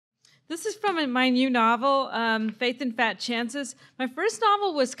This is from my new novel, Faith in Fat Chances. My first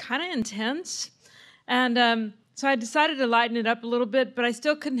novel was kind of intense, and so I decided to lighten it up a little bit, but I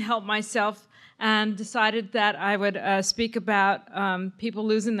still couldn't help myself and decided that I would speak about people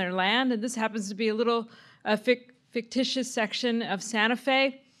losing their land. And this happens to be a little fictitious section of Santa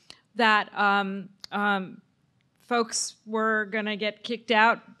Fe that folks were going to get kicked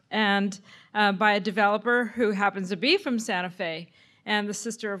out and by a developer who happens to be from Santa Fe, and the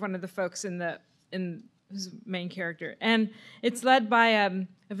sister of one of the folks in who's the main character. And it's led by a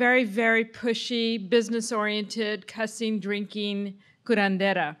very, very pushy, business-oriented, cussing, drinking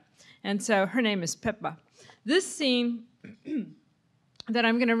curandera. And so her name is Pepa. This scene that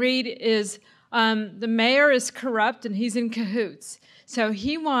I'm going to read is the mayor is corrupt and he's in cahoots. So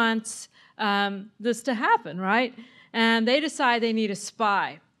he wants this to happen, right? And they decide they need a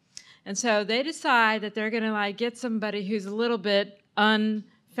spy. And so they decide that they're going to get somebody who's a little bit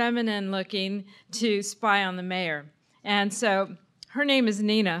unfeminine looking to spy on the mayor. And so her name is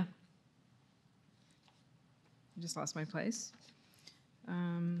Nina. I just lost my place.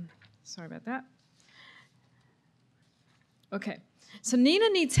 Sorry about that. Okay. So Nina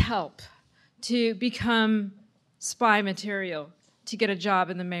needs help to become spy material to get a job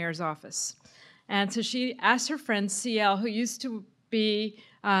in the mayor's office. And so she asked her friend CL, who used to be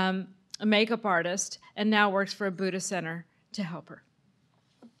a makeup artist and now works for a Buddha center, to help her.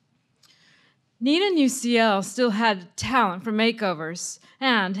 Nina knew CL still had talent for makeovers,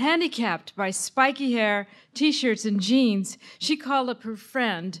 and handicapped by spiky hair, t-shirts, and jeans, she called up her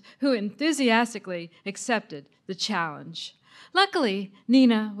friend, who enthusiastically accepted the challenge. Luckily,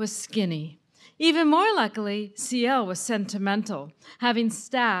 Nina was skinny. Even more luckily, CL was sentimental, having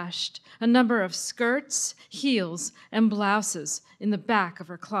stashed a number of skirts, heels, and blouses in the back of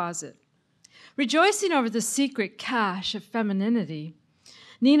her closet. Rejoicing over the secret cache of femininity,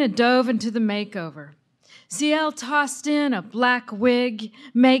 Nina dove into the makeover. CL tossed in a black wig,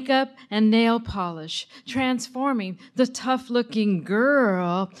 makeup, and nail polish, transforming the tough-looking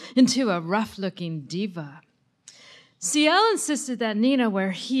girl into a rough-looking diva. CL insisted that Nina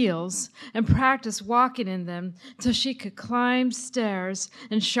wear heels and practice walking in them till she could climb stairs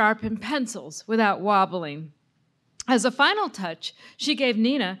and sharpen pencils without wobbling. As a final touch, she gave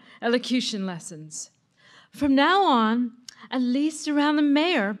Nina elocution lessons. From now on, at least around the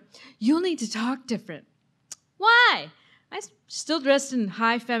mayor, you'll need to talk different. Why? I'm still dressed in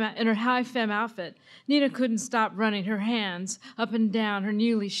her high femme outfit. Nina couldn't stop running her hands up and down her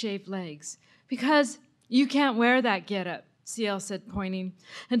newly shaved legs. Because you can't wear that getup, CL said, pointing,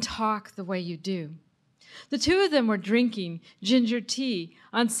 and talk the way you do. The two of them were drinking ginger tea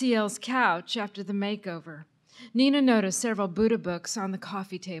on CL's couch after the makeover. Nina noticed several Buddha books on the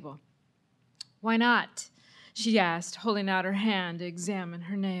coffee table. Why not? She asked, holding out her hand to examine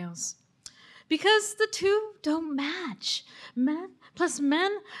her nails. Because the two don't match. Men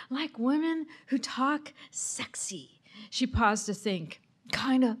like women who talk sexy. She paused to think,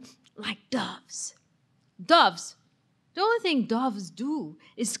 kind of like doves. Doves? The only thing doves do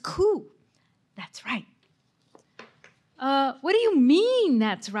is coo. That's right. What do you mean,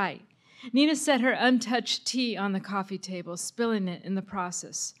 that's right? Nina set her untouched tea on the coffee table, spilling it in the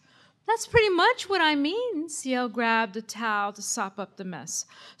process. That's pretty much what I mean. CL grabbed a towel to sop up the mess.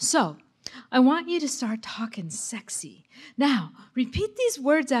 So, I want you to start talking sexy. Now, repeat these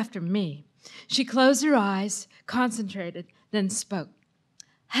words after me. She closed her eyes, concentrated, then spoke.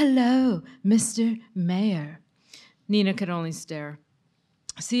 Hello, Mr. Mayor. Nina could only stare.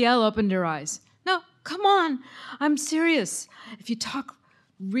 CL opened her eyes. No, come on. I'm serious. If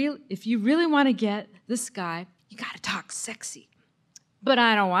you really want to get this guy, you got to talk sexy. But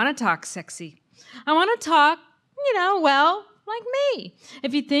I don't want to talk sexy. I want to talk, like me.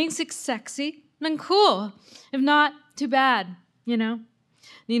 If he thinks it's sexy, then cool. If not, too bad,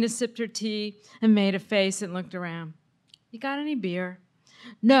 Nina sipped her tea and made a face and looked around. You got any beer?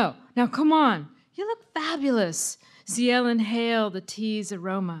 No. Now, come on. You look fabulous. CL inhaled the tea's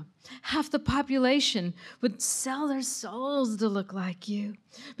aroma. Half the population would sell their souls to look like you.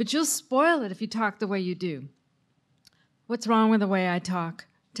 But you'll spoil it if you talk the way you do. What's wrong with the way I talk?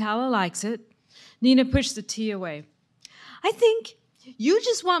 Tala likes it. Nina pushed the tea away. I think you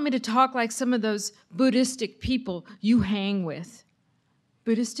just want me to talk like some of those Buddhistic people you hang with.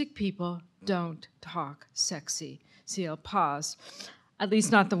 Buddhistic people don't talk sexy. CL paused. At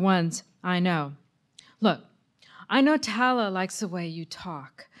least not the ones I know. Look, I know Tala likes the way you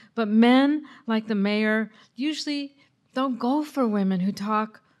talk, but men like the mayor usually don't go for women who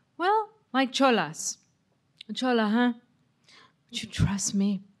talk, like cholas. Chola, huh? Would you trust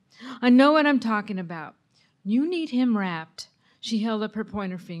me? I know what I'm talking about. You need him wrapped She held up her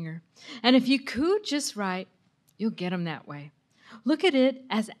pointer finger. And if you coo just right, you'll get 'em that way. Look at it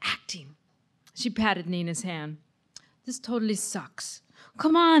as acting. She patted Nina's hand. This totally sucks.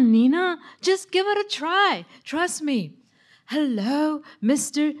 Come on, Nina, just give it a try. Trust me. Hello,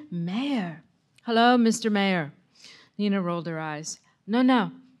 Mr. Mayer. Hello, Mr. Mayer. Nina rolled her eyes.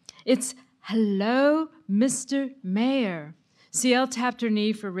 No, it's hello, Mr. Mayer. CL tapped her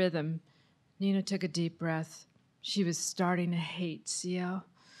knee for rhythm. Nina took a deep breath. She was starting to hate CL.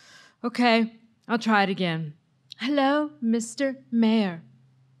 Okay, I'll try it again. Hello, Mr. Mayer.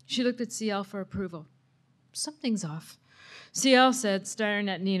 She looked at CL for approval. Something's off. CL said, staring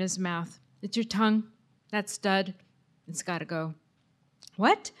at Nina's mouth. It's your tongue, that stud. It's got to go.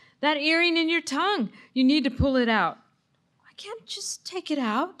 What? That earring in your tongue. You need to pull it out. I can't just take it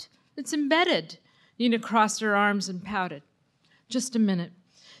out. It's embedded. Nina crossed her arms and pouted. Just a minute.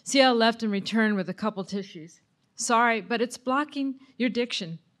 CL left and returned with a couple tissues. Sorry, but it's blocking your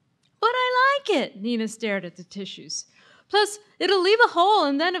diction. But I like it. Nina stared at the tissues. Plus, it'll leave a hole,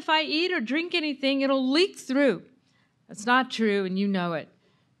 and then if I eat or drink anything, it'll leak through. That's not true, and you know it.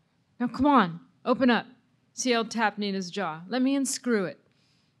 Now, come on, open up. CL tapped Nina's jaw. Let me unscrew it.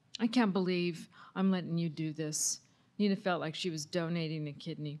 I can't believe I'm letting you do this. Nina felt like she was donating a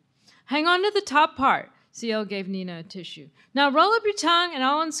kidney. Hang on to the top part. CL gave Nina a tissue. Now roll up your tongue, and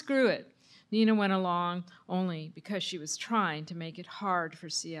I'll unscrew it. Nina went along only because she was trying to make it hard for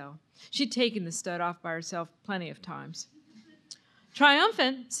CL. She'd taken the stud off by herself plenty of times.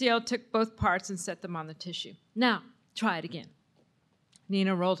 Triumphant, CL took both parts and set them on the tissue. Now, try it again.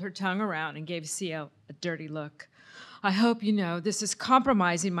 Nina rolled her tongue around and gave CL a dirty look. I hope you know this is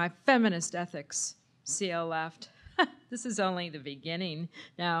compromising my feminist ethics. CL laughed. This is only the beginning.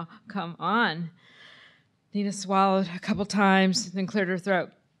 Now, come on. Nina swallowed a couple times, then cleared her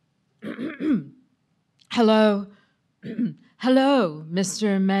throat. Hello. Hello,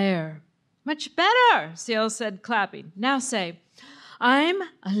 Mr. Mayer. Much better, CL said, clapping. Now say, I'm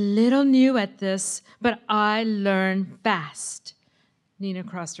a little new at this, but I learn fast. Nina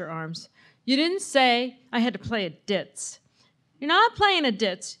crossed her arms. You didn't say I had to play a ditz. You're not playing a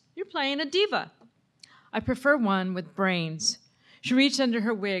ditz. You're playing a diva. I prefer one with brains. She reached under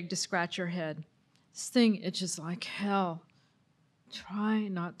her wig to scratch her head. This thing itches like hell. Try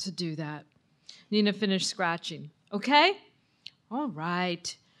not to do that. Nina finished scratching. Okay? All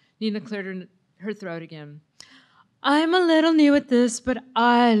right. Nina cleared her throat again. I'm a little new at this, but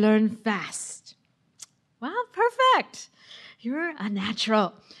I learn fast. Well, perfect. You're a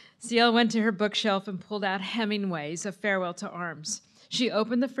natural. CL went to her bookshelf and pulled out Hemingway's A Farewell to Arms. She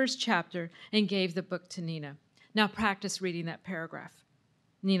opened the first chapter and gave the book to Nina. Now practice reading that paragraph.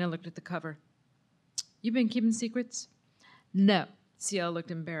 Nina looked at the cover. You been keeping secrets? No. CL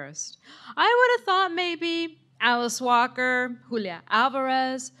looked embarrassed. I would have thought maybe Alice Walker, Julia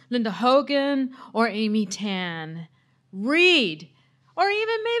Alvarez, Linda Hogan, or Amy Tan. Read. Or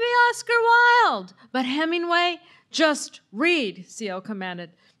even maybe Oscar Wilde. But Hemingway, just read, CL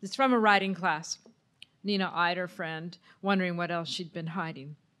commanded. It's from a writing class. Nina eyed her friend, wondering what else she'd been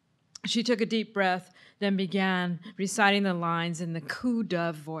hiding. She took a deep breath, then began reciting the lines in the coo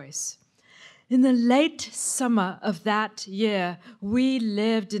dove voice. In the late summer of that year, we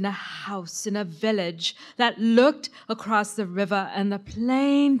lived in a house in a village that looked across the river and the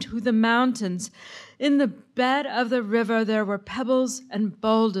plain to the mountains. In the bed of the river, there were pebbles and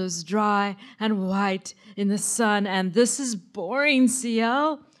boulders, dry and white in the sun. And this is boring,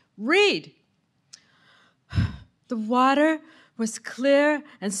 CL. Read. The water was clear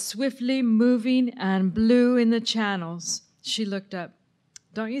and swiftly moving and blue in the channels. She looked up.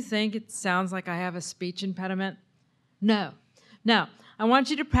 Don't you think it sounds like I have a speech impediment? No. Now, I want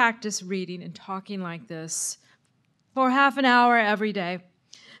you to practice reading and talking like this for half an hour every day.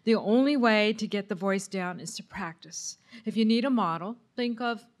 The only way to get the voice down is to practice. If you need a model, think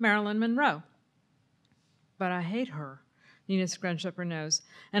of Marilyn Monroe. But I hate her. Nina scrunched up her nose.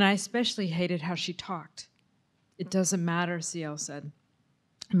 And I especially hated how she talked. It doesn't matter, CL said.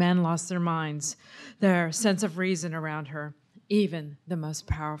 Men lost their minds, their sense of reason around her. Even the most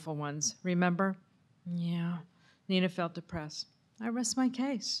powerful ones. Remember? Yeah. Nina felt depressed. I rest my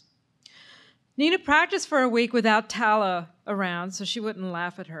case. Nina practiced for a week without Tala around so she wouldn't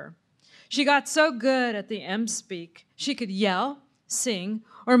laugh at her. She got so good at the M-speak, she could yell, sing,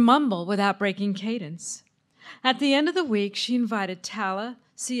 or mumble without breaking cadence. At the end of the week, she invited Tala,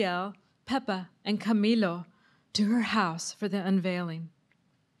 CL, Peppa, and Camilo to her house for the unveiling.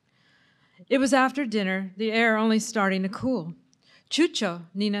 It was after dinner, the air only starting to cool. Chucho,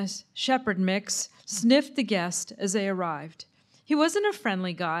 Nina's shepherd mix, sniffed the guest as they arrived. He wasn't a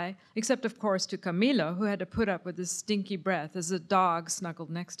friendly guy, except, of course, to Camilo, who had to put up with his stinky breath as a dog snuggled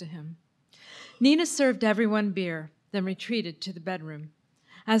next to him. Nina served everyone beer, then retreated to the bedroom.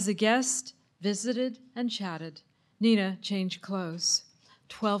 As the guests visited and chatted, Nina changed clothes.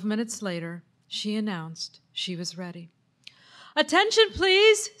 12 minutes later, she announced she was ready. "Attention,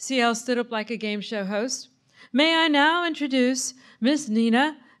 please!" CL stood up like a game show host. "May I now introduce Miss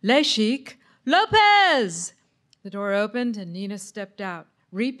Nina Le Chic Lopez?" The door opened and Nina stepped out,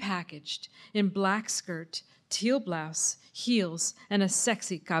 repackaged in black skirt, teal blouse, heels, and a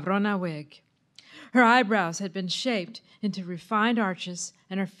sexy cabrona wig. Her eyebrows had been shaped into refined arches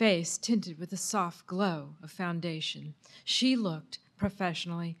and her face tinted with a soft glow of foundation. She looked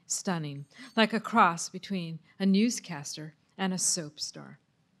professionally stunning, like a cross between a newscaster and a soap star.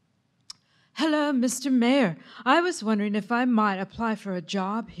 "Hello, Mr. Mayor. I was wondering if I might apply for a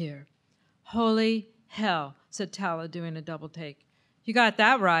job here." "Holy hell," said Tala, doing a double take. "You got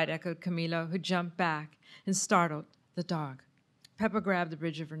that right," echoed Camilo, who jumped back and startled the dog. Peppa grabbed the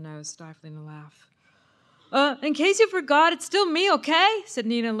bridge of her nose, stifling a laugh. "In case you forgot, it's still me, okay?" said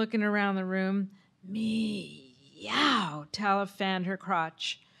Nina, looking around the room. "Meow," Tala fanned her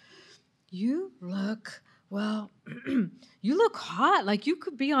crotch. "You look, well, you look hot, like you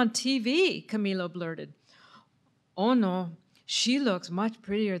could be on TV," Camilo blurted. "Oh, no, she looks much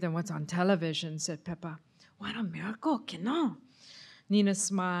prettier than what's on television," said Peppa. "What a miracle, que no?" Nina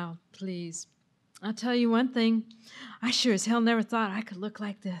smiled, pleased. "I'll tell you one thing. I sure as hell never thought I could look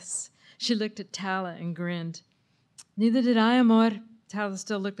like this." She looked at Tala and grinned. "Neither did I, amor." Tala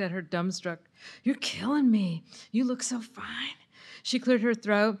still looked at her dumbstruck. "You're killing me. You look so fine." She cleared her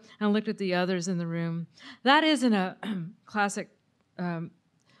throat and looked at the others in the room. That isn't a classic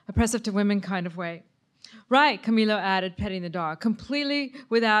oppressive to women kind of way. "Right," Camilo added, petting the dog, completely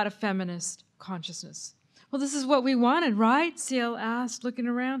without a feminist consciousness. "Well, this is what we wanted, right?" CL asked, looking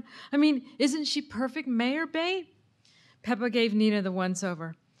around. "I mean, isn't she perfect mayor bait?" Peppa gave Nina the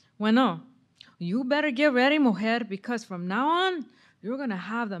once-over. "Bueno, you better get ready, mujer, because from now on, you're going to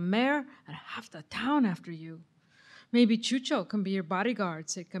have the mayor and half the town after you." "Maybe Chucho can be your bodyguard,"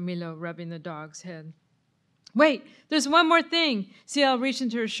 said Camilo, rubbing the dog's head. "Wait, there's one more thing." CL reached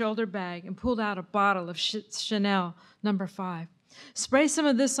into her shoulder bag and pulled out a bottle of Chanel No. 5. "Spray some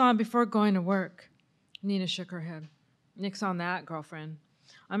of this on before going to work." Nina shook her head. "Nix on that, girlfriend.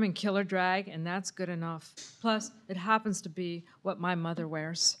 I'm in killer drag, and that's good enough. Plus, it happens to be what my mother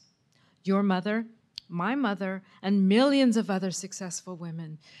wears." "Your mother, my mother, and millions of other successful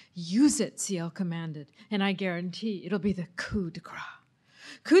women. Use it," CL commanded, "and I guarantee it'll be the coup de grace."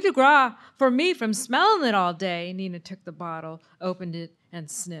 "Coup de grace for me from smelling it all day." Nina took the bottle, opened it, and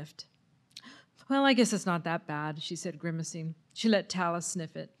sniffed. "Well, I guess it's not that bad," she said, grimacing. She let Tala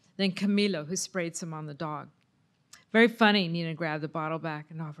sniff it, then Camilo, who sprayed some on the dog. "Very funny." Nina grabbed the bottle back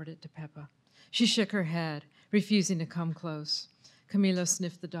and offered it to Peppa. She shook her head, refusing to come close. Camilo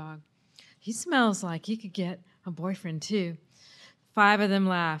sniffed the dog. "He smells like he could get a boyfriend, too." 5 of them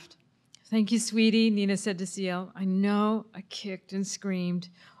laughed. "Thank you, sweetie," Nina said to CL. "I know I kicked and screamed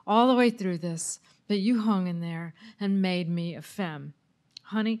all the way through this, but you hung in there and made me a femme.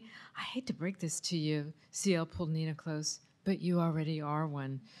 Honey, I hate to break this to you." CL pulled Nina close. "But you already are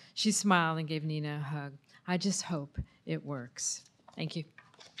one." She smiled and gave Nina a hug. "I just hope it works." Thank you.